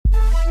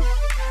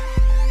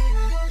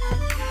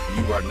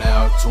You are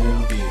now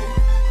tuned in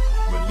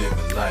with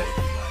Living Life,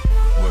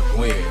 where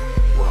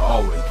Gwen will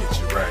always get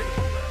you right.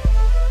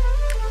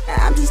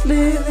 I'm just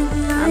living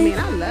life. I mean,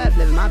 I love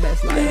living my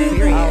best life,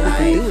 period. All we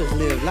can do is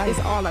live life.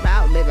 It's all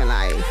about living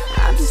life.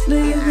 I'm just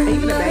living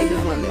Even the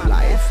babies want to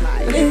live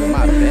life. Living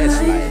my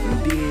best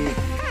life, you dig?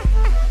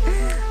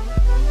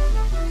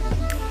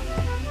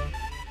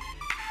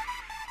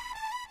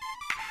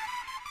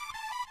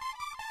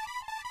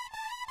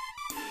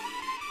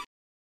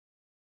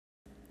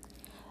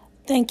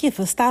 Thank you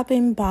for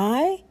stopping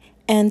by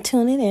and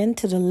tuning in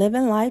to the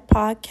Living Life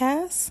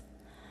podcast.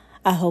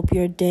 I hope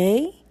your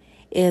day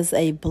is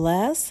a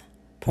blessed,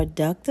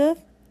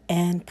 productive,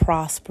 and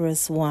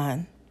prosperous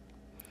one.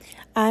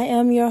 I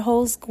am your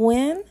host,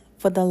 Gwen,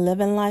 for the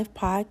Living Life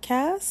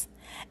podcast,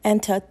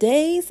 and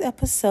today's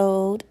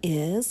episode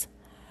is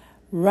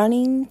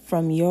Running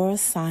from Your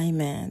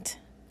Assignment.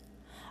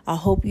 I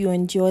hope you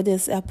enjoy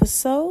this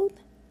episode,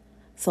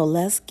 so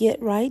let's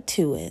get right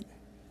to it.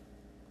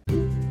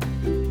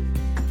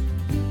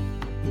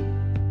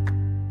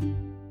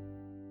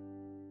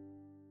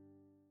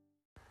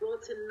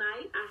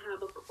 Tonight, I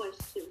have a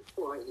question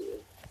for you.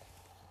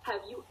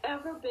 Have you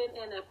ever been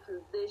in a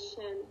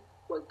position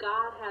where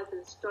God has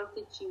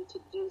instructed you to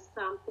do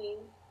something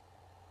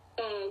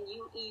and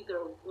you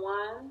either,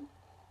 one,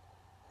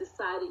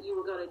 decided you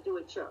were going to do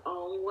it your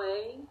own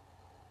way,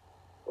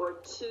 or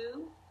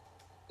two,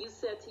 you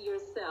said to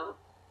yourself,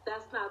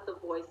 that's not the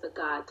voice of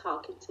God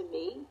talking to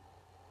me,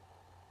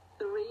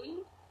 three,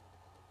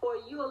 or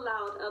you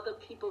allowed other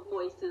people's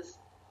voices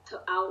to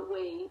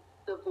outweigh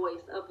the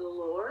voice of the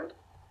Lord,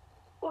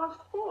 or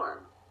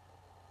four,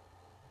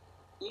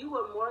 you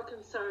were more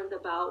concerned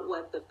about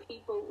what the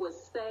people would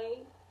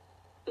say,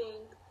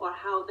 think, or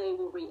how they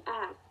will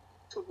react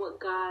to what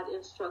God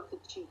instructed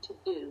you to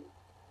do.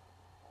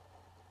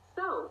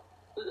 So,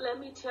 let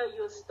me tell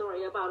you a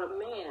story about a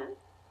man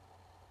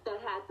that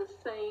had the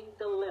same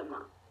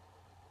dilemma.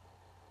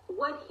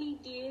 What he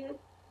did,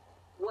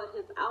 what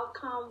his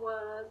outcome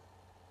was,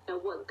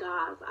 and what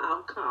God's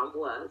outcome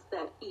was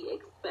that he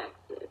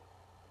expected.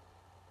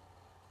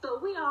 So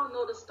we all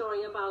know the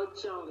story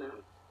about Jonah.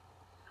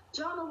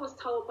 Jonah was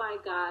told by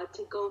God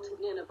to go to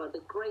Nineveh, the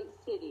great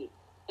city,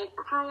 and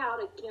cry out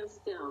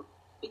against them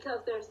because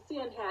their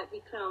sin had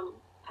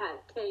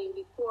came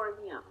before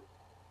him.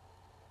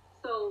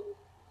 So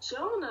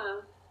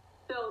Jonah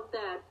felt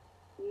that,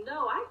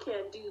 no, I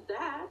can't do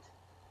that.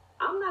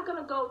 I'm not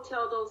going to go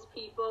tell those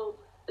people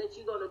that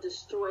you're going to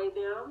destroy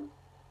them.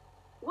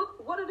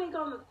 What are they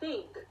going to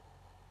think?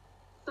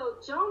 So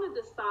Jonah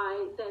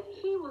decided that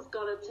he was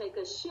going to take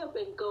a ship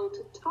and go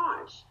to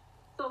Tarshish.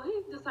 So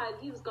he decided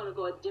he was going to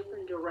go a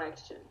different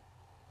direction.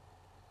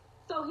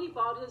 So he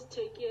bought his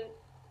ticket.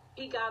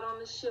 He got on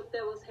the ship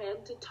that was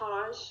heading to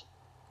Tarshish.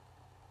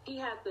 He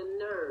had the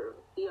nerve,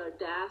 the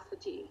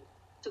audacity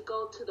to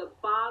go to the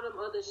bottom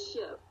of the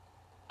ship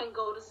and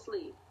go to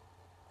sleep.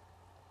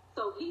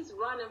 So he's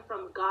running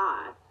from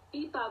God.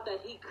 He thought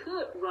that he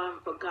could run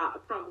from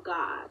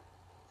God.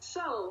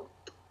 So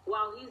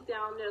while he's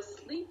down there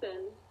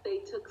sleeping, they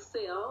took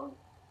sail,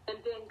 and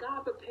then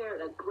God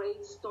prepared a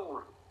great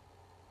storm.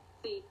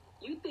 See,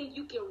 you think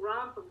you can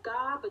run from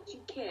God, but you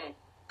can't.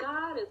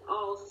 God is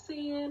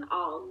all-seeing,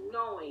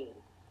 all-knowing.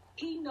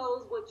 He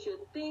knows what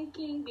you're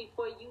thinking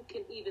before you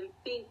can even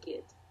think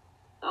it.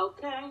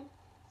 Okay?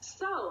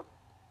 So,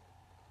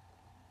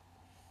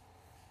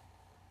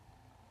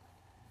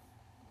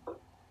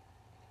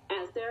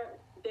 as they're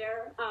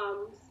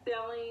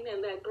sailing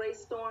and that great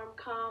storm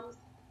comes,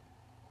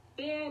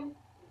 then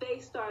they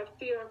start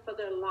fearing for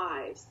their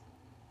lives.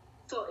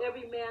 So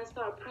every man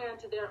started praying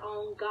to their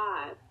own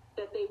God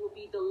that they will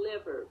be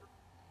delivered.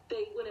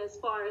 They went as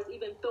far as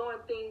even throwing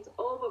things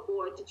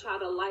overboard to try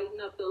to lighten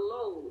up the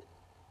load.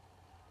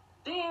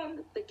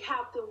 Then the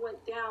captain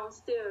went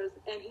downstairs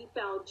and he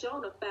found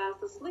Jonah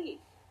fast asleep.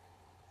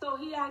 So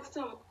he asked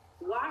him,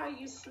 why are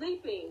you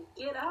sleeping?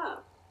 Get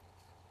up.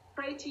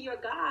 Pray to your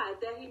God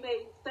that he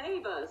may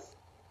save us.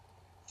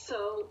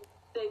 So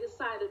they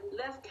decided,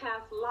 let's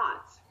cast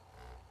lots.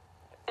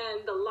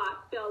 And the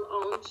lot fell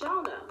on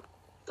Jonah.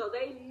 So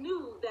they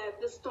knew that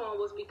this storm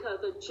was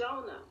because of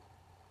Jonah.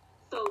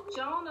 So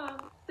Jonah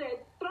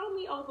said, throw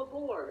me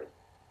overboard.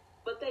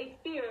 But they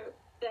feared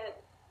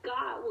that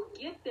God would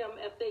get them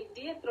if they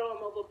did throw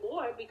him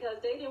overboard because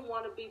they didn't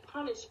want to be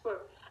punished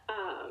for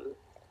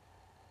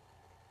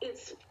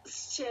it's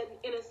shedding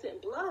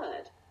innocent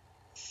blood.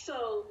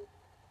 So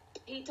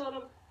he told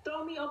them,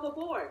 throw me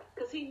overboard,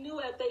 because he knew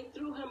if they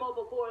threw him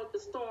overboard, the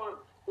storm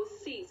would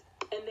cease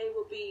and they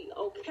would be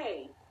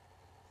okay.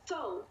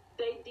 So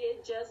they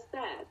did just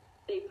that.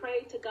 They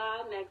prayed to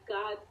God and asked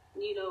God,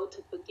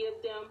 to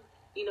forgive them.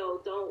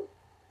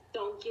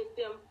 Don't get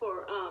them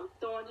for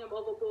throwing him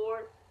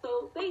overboard.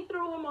 So they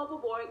threw him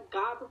overboard.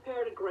 God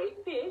prepared a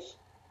great fish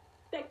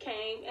that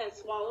came and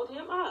swallowed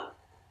him up.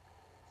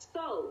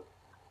 So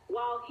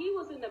while he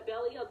was in the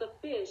belly of the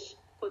fish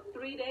for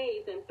 3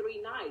 days and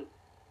 3 nights,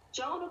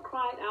 Jonah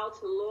cried out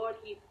to the Lord.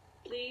 He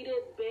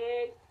pleaded,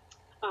 begged,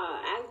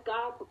 asked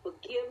God for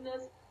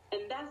forgiveness.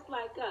 And that's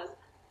like us.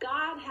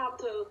 God have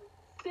to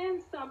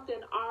send something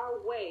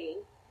our way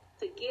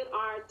to get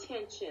our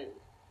attention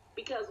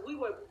because we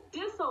were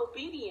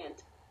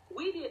disobedient.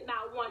 We did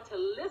not want to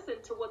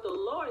listen to what the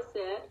Lord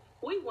said.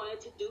 We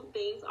wanted to do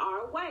things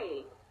our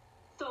way.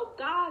 So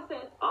God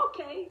said,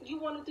 okay, you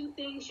want to do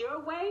things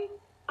your way?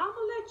 I'm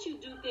going to let you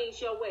do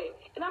things your way.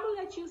 And I'm going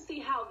to let you see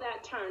how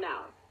that turned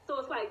out. So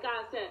it's like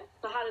God said,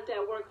 so how did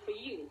that work for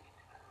you?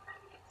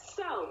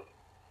 So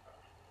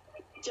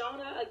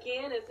Jonah,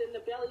 again, is in the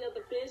belly of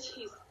the fish.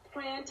 He's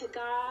praying to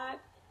God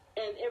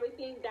and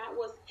everything. That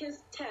was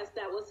his test.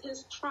 That was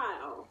his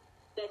trial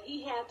that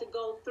he had to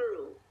go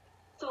through.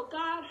 So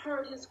God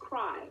heard his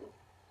cry.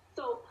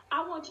 So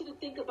I want you to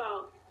think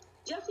about,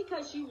 just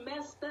because you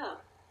messed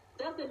up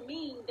doesn't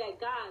mean that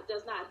God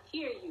does not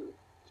hear you.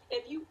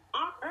 If you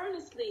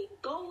earnestly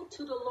go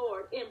to the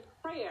Lord in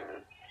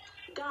prayer,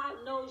 God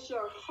knows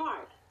your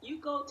heart. You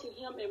go to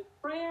him in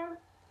prayer,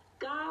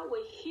 God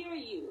will hear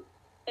you,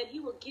 and he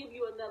will give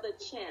you another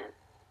chance.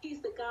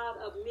 He's the God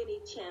of many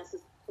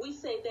chances. We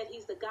say that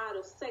he's the God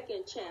of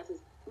second chances.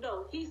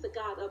 No, he's the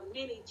God of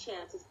many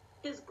chances.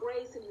 His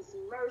grace and his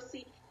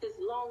mercy, his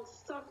long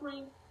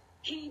suffering,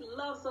 he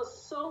loves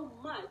us so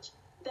much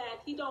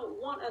that he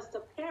don't want us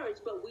to perish,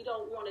 but we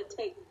don't want to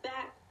take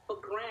that for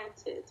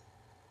granted.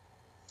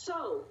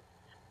 So,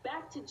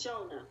 back to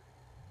Jonah.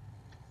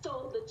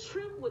 So the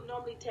trip would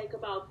normally take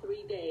about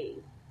 3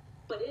 days,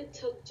 but it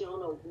took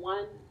Jonah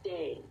 1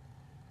 day.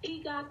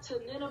 He got to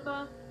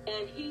Nineveh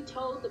and he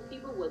told the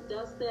people what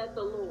thus said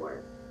the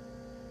Lord.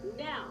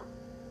 Now,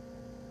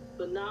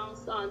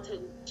 announced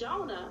unto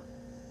Jonah,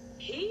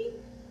 he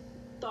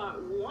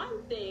thought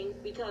one thing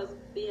because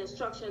the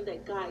instruction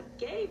that God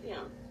gave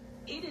him.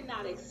 He did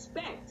not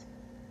expect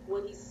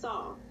what he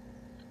saw.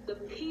 The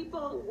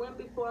people went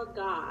before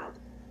God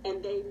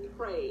and they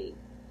prayed.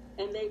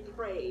 And they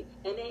prayed,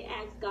 and they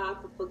asked God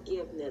for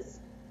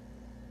forgiveness.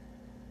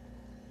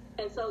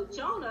 And so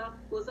Jonah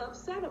was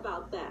upset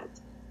about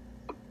that.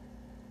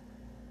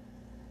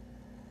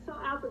 So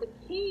after the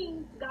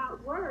king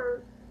got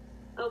word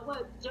of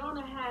what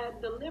Jonah had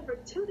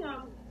delivered to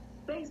them,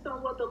 based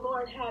on what the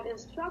Lord had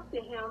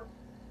instructed him,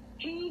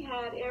 he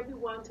had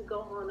everyone to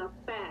go on a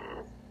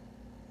fast,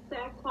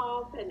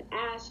 sackcloth and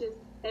ashes,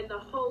 and the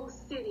whole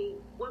city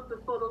went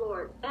before the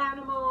Lord.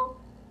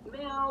 Animal,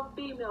 male,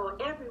 female,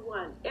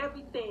 everyone,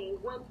 everything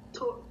went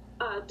to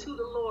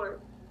the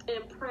Lord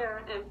in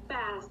prayer and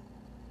fast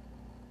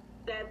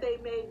that they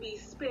may be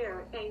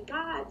spared. And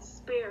God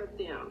spared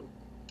them.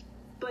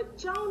 But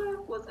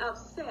Jonah was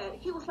upset.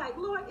 He was like,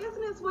 Lord,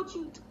 isn't this what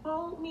you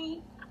told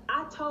me?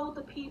 I told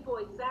the people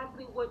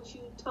exactly what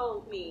you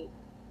told me.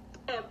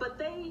 But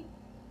they,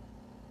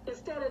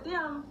 instead of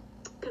them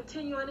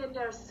continuing in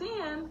their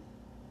sin,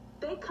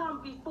 they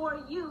come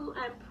before you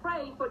and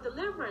pray for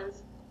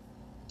deliverance.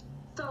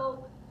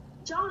 So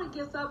Jonah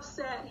gets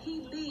upset.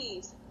 He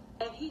leaves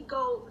and he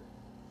goes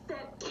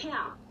set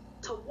camp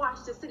to watch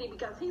the city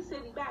because he's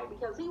sitting back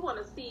because he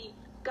want to see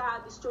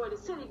God destroy the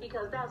city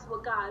because that's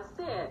what God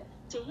said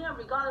to him.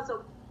 Regardless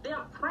of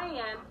them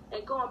praying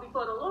and going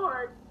before the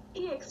Lord,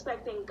 he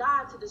expecting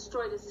God to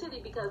destroy the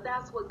city because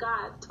that's what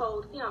God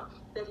told him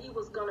that he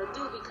was going to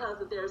do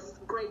because of their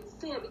great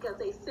sin, because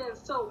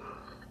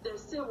their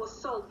sin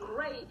was so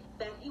great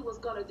that he was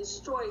going to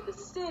destroy the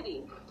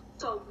city.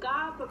 So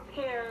God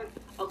prepared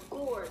a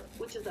gourd,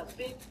 which is a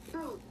big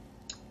fruit,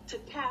 to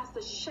cast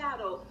a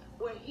shadow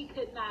where he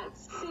could not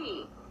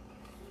see.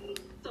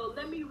 So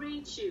let me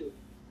read you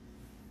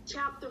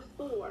chapter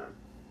 4.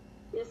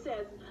 It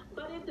says,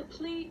 but it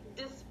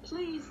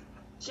displeased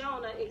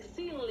Jonah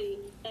exceedingly,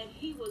 and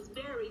he was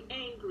very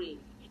angry.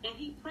 And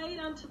he prayed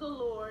unto the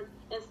Lord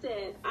and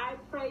said, I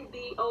pray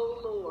thee,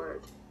 O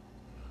Lord.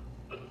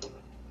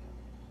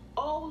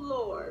 O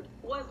Lord,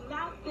 was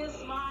not this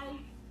my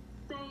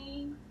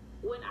saying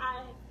when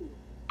I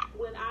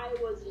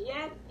was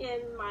yet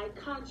in my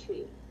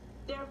country?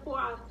 Therefore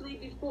I flee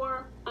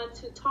before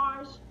unto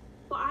Tarshish,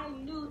 for I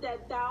knew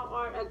that thou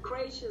art a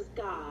gracious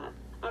God,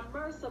 a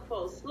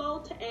merciful, slow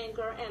to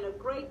anger, and a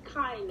great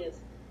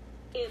kindness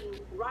in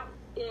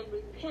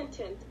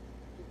repentant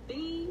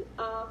thee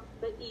of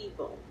the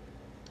evil.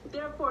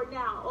 Therefore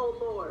now, O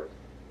Lord,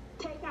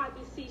 take, I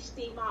beseech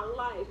thee, my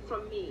life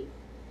from me.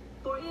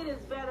 For it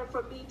is better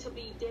for me to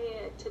be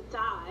dead, to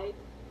die,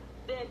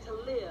 than to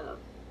live.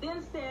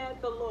 Then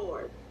said the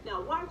Lord.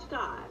 Now watch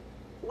God.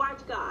 Watch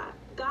God.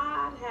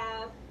 God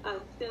has a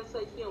sense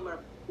of humor.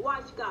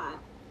 Watch God.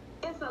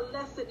 It's a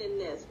lesson in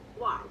this.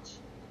 Watch.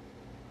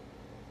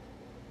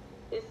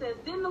 It says,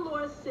 then the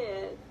Lord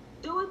said,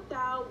 doest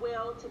thou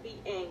well to be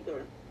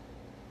angered?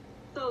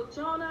 So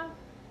Jonah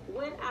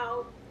went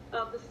out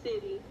of the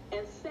city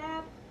and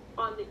sat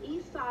on the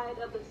east side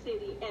of the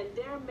city, and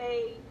there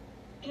made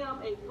him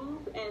a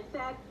booth and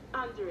sat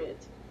under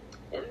it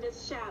in the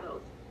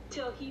shadows,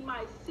 till he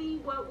might see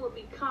what would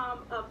become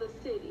of the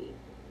city.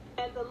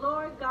 And the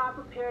Lord God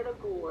prepared a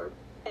gourd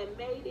and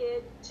made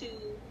it to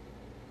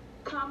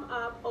come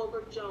up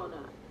over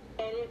Jonah,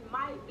 and it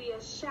might be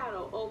a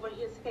shadow over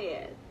his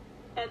head,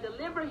 and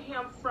deliver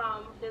him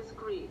from his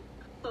grief.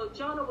 So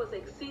Jonah was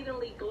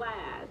exceedingly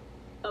glad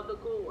of the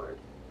gourd.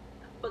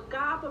 But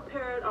God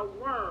prepared a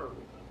worm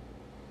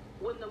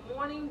when the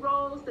morning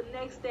rose the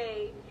next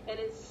day, and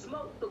it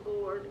smote the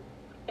gourd,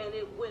 and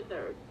it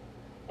withered.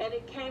 And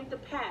it came to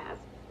pass,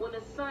 when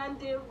the sun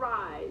did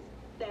rise,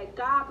 that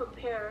God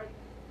prepared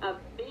a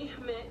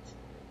vehement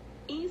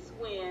east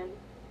wind,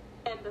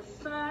 and the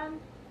sun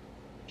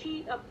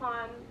heat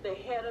upon the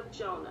head of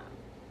Jonah.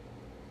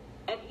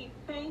 And he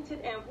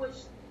fainted and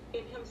wished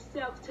in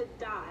himself to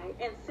die,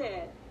 and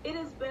said, It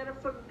is better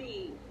for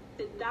me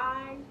to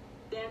die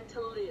than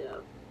to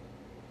live.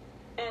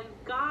 And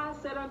God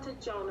said unto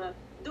Jonah,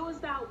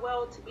 Doest thou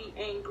well to be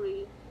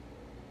angry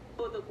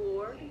for the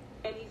gourd?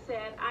 And he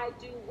said, I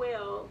do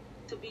well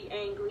to be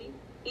angry,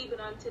 even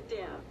unto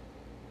death.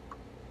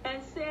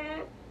 And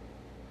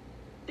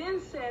then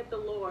said the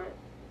Lord,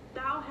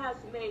 Thou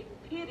hast made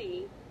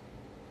pity,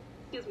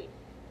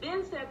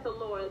 Then said the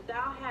Lord,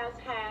 Thou hast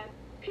had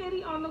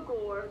pity on the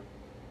gourd,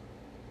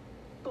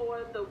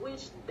 for the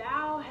which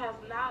thou hast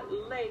not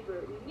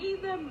labored,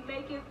 neither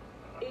maketh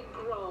it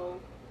grow,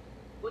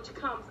 which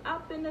comes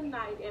up in the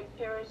night and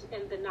perish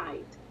in the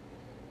night.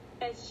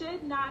 And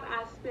should not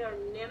I spare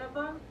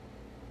Nineveh?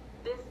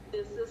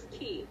 This is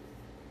key.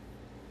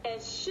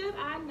 And should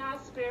I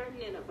not spare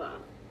Nineveh,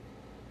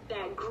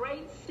 that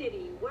great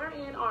city,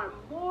 wherein are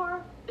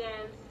more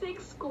than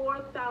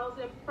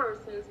 60,000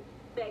 persons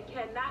that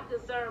cannot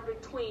discern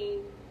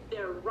between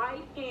their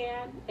right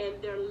hand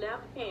and their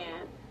left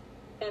hand,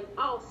 and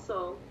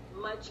also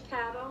much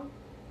cattle?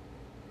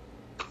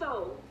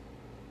 So,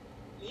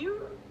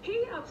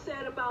 he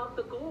upset about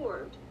the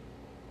gourd.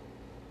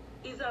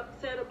 He's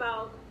upset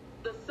about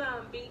the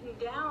sun beating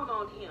down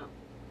on him.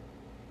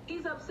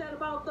 He's upset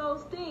about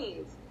those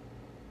things.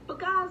 But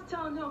God's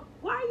telling him,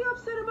 why are you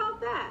upset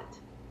about that?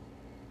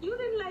 You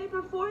didn't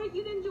labor for it.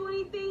 You didn't do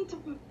anything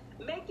to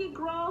make it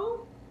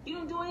grow. You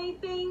didn't do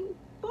anything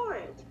for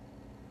it.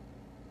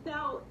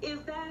 Now, is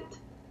that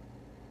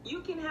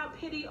you can have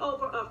pity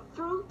over a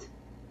fruit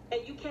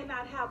and you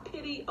cannot have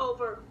pity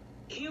over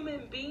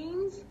human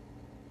beings?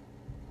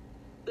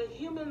 The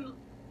human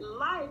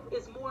life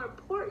is more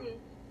important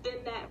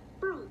than that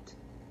fruit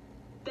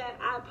that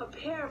I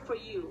prepare for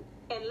you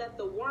and let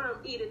the worm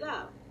eat it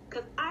up.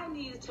 Because I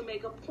needed to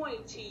make a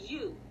point to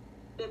you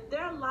that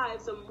their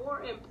lives are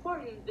more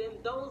important than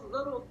those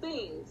little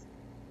things.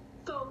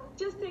 So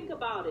just think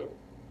about it.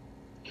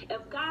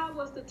 If God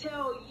was to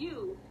tell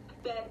you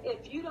that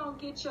if you don't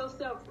get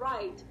yourself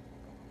right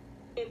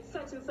in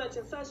such and such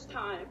and such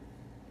time,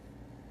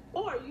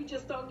 or you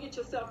just don't get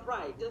yourself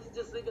right,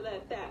 just leave it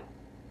at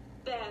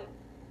that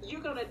you're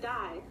going to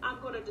die,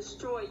 I'm going to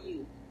destroy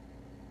you,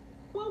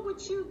 what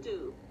would you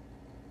do?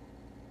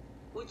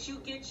 Would you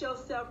get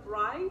yourself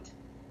right,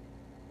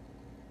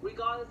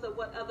 regardless of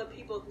what other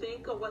people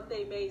think or what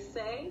they may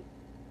say?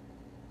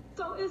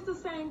 So it's the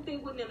same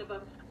thing with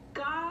Nineveh.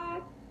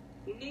 God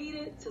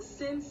needed to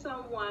send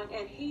someone,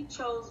 and he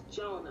chose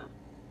Jonah.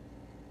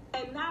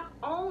 And not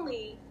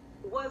only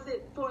was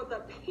it for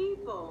the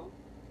people,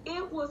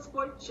 it was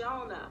for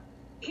Jonah.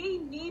 He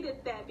needed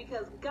that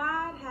because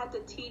God had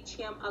to teach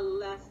him a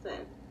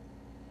lesson.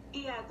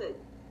 He had to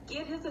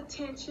get his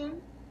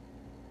attention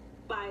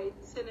by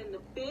sending the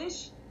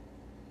fish.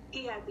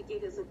 He had to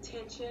get his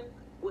attention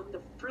with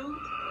the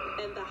fruit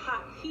and the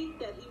hot heat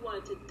that he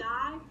wanted to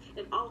die,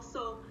 and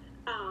also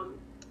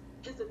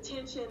his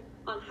attention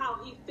on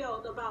how he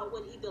felt about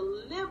when he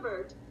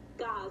delivered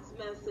God's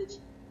message,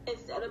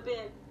 instead of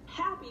being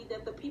happy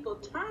that the people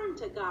turned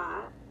to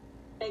God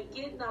and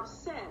getting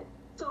upset.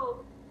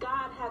 So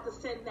God had to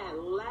send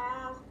that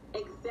last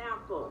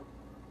example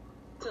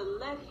to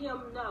let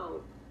him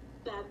know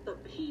that the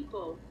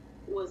people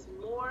was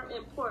more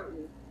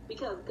important,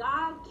 because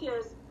God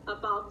cares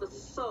about the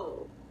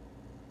soul.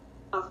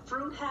 A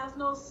fruit has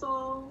no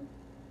soul.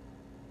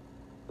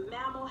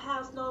 Mammal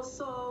has no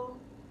soul.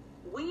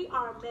 We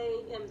are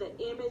made in the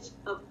image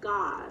of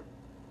God.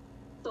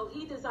 So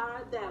he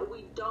desired that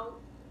we don't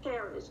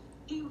perish.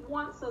 He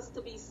wants us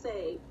to be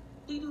saved.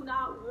 He do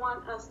not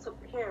want us to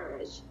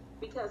perish,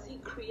 because he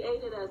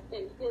created us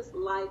in his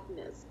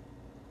likeness.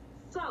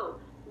 So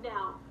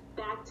now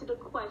back to the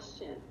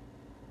question.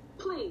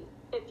 Please,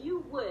 if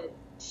you would,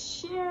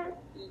 share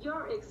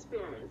your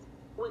experience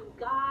when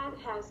God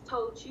has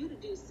told you to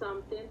do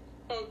something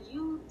and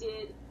you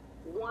did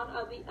one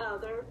or the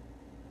other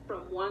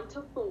from 1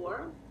 to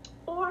 4,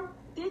 or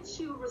did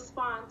you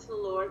respond to the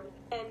Lord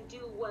and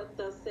do what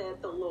thus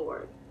said the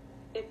Lord?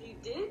 If you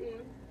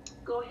didn't,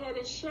 go ahead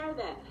and share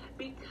that,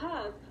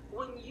 because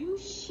when you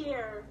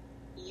share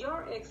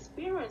your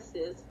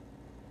experiences,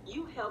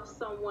 you help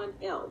someone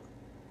else.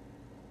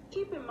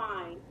 Keep in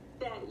mind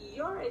that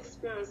your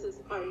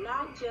experiences are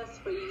not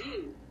just for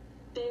you,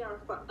 they are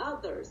for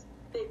others.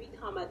 They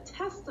become a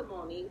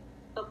testimony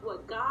of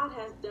what God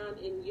has done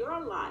in your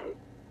life,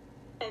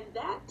 and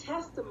that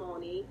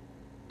testimony,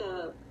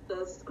 the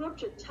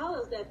scripture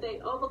tells us that they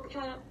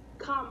overcome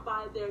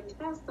by their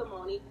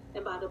testimony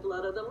and by the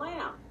blood of the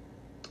Lamb.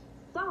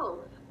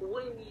 So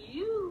when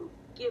you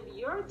give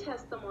your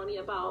testimony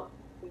about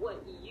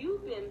what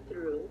you've been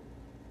through,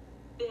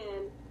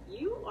 then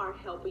you are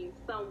helping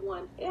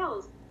someone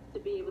else to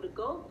be able to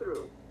go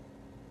through.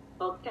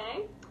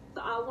 Okay?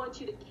 So I want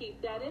you to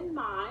keep that in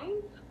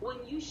mind when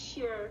you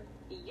share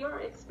your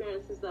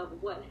experiences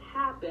of what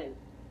happened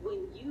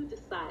when you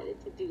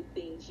decided to do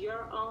things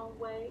your own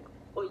way,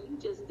 or you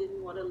just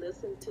didn't want to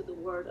listen to the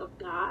word of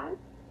God.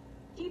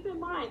 Keep in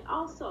mind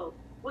also,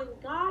 when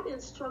God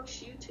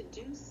instructs you to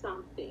do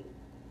something,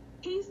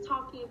 he's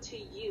talking to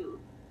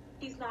you.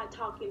 He's not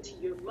talking to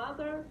your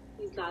mother.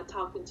 He's not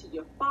talking to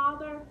your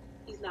father.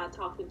 He's not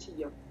talking to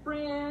your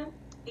friend.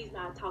 He's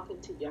not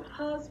talking to your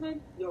husband,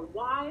 your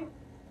wife.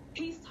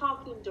 He's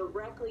talking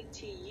directly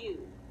to you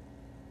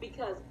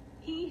because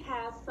he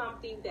has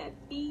something that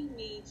he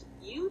needs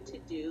you to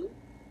do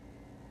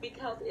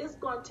because it's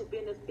going to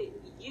benefit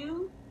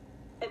you.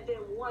 And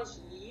then once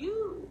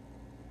you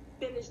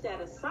finish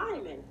that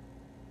assignment,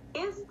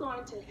 it's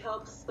going to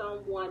help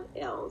someone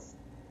else.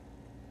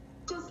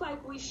 Just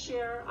like we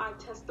share our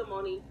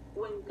testimony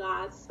when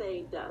God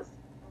saved us.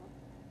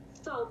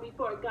 So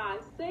before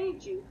God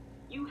saved you,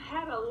 you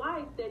had a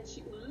life that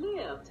you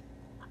lived,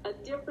 a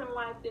different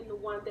life than the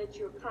one that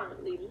you're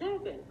currently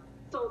living.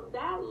 So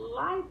that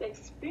life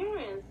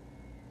experience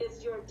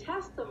is your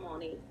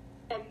testimony,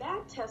 and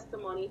that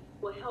testimony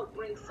will help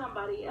bring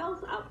somebody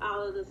else up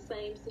out of the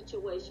same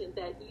situation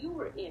that you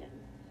were in.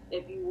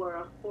 If you were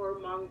a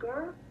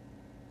whoremonger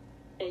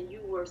and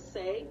you were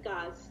saved,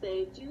 God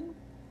saved you,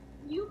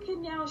 you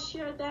can now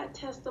share that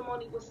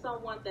testimony with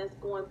someone that's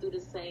going through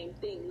the same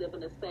thing, living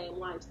the same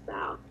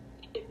lifestyle.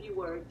 If you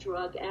were a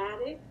drug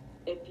addict,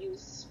 if you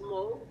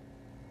smoked,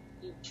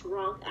 you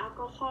drank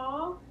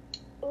alcohol,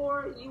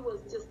 or you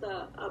was just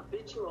a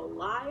habitual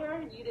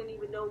liar, you didn't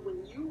even know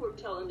when you were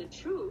telling the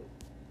truth.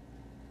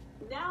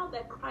 Now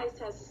that Christ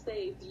has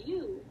saved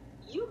you,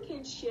 you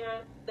can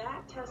share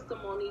that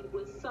testimony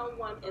with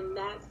someone in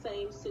that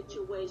same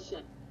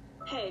situation.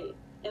 Hey,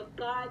 if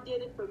God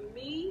did it for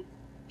me,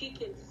 he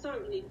can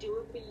certainly do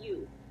it for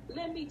you.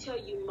 Let me tell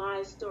you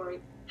my story,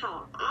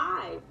 how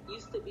I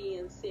used to be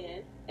in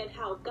sin and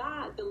how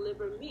God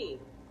delivered me.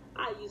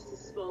 I used to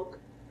smoke,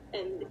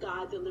 and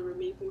God delivered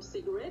me from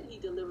cigarette. He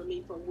delivered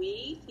me from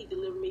weed. He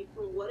delivered me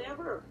from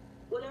whatever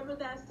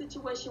that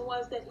situation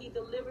was that he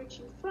delivered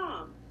you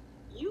from.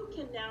 You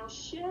can now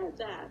share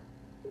that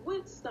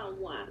with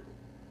someone.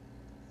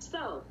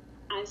 So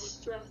I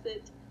stress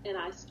it, and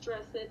I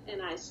stress it,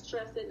 and I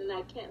stress it, and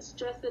I can't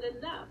stress it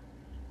enough.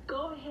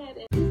 Go ahead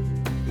and...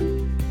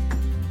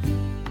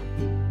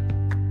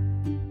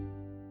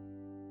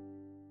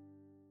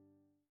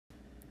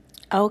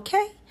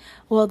 Okay,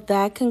 well,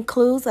 that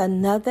concludes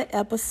another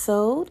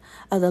episode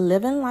of the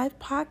Living Life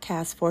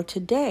podcast for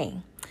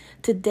today.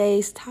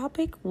 Today's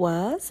topic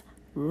was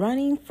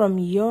running from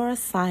your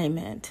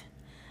assignment.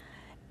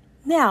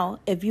 Now,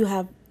 if you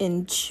have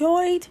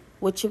enjoyed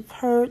what you've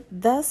heard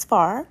thus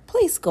far,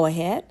 please go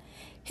ahead,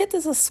 hit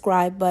the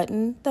subscribe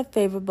button, the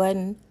favorite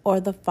button, or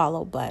the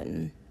follow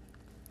button.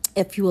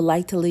 If you would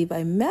like to leave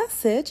a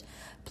message,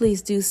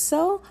 please do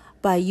so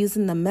by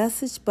using the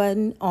message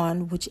button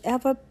on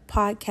whichever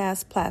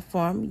podcast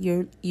platform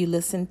you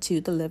listen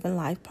to the Living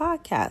Life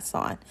podcast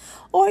on.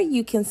 Or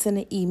you can send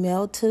an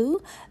email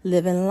to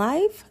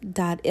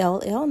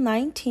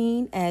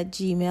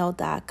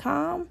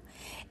livinglife.ll19@gmail.com.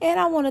 And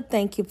I want to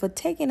thank you for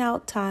taking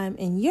out time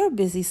in your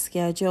busy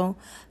schedule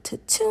to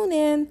tune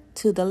in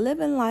to the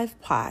Living Life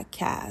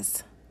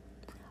podcast.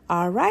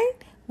 All right,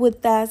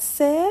 with that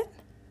said,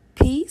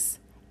 peace,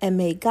 and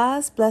may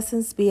God's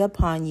blessings be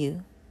upon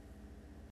you.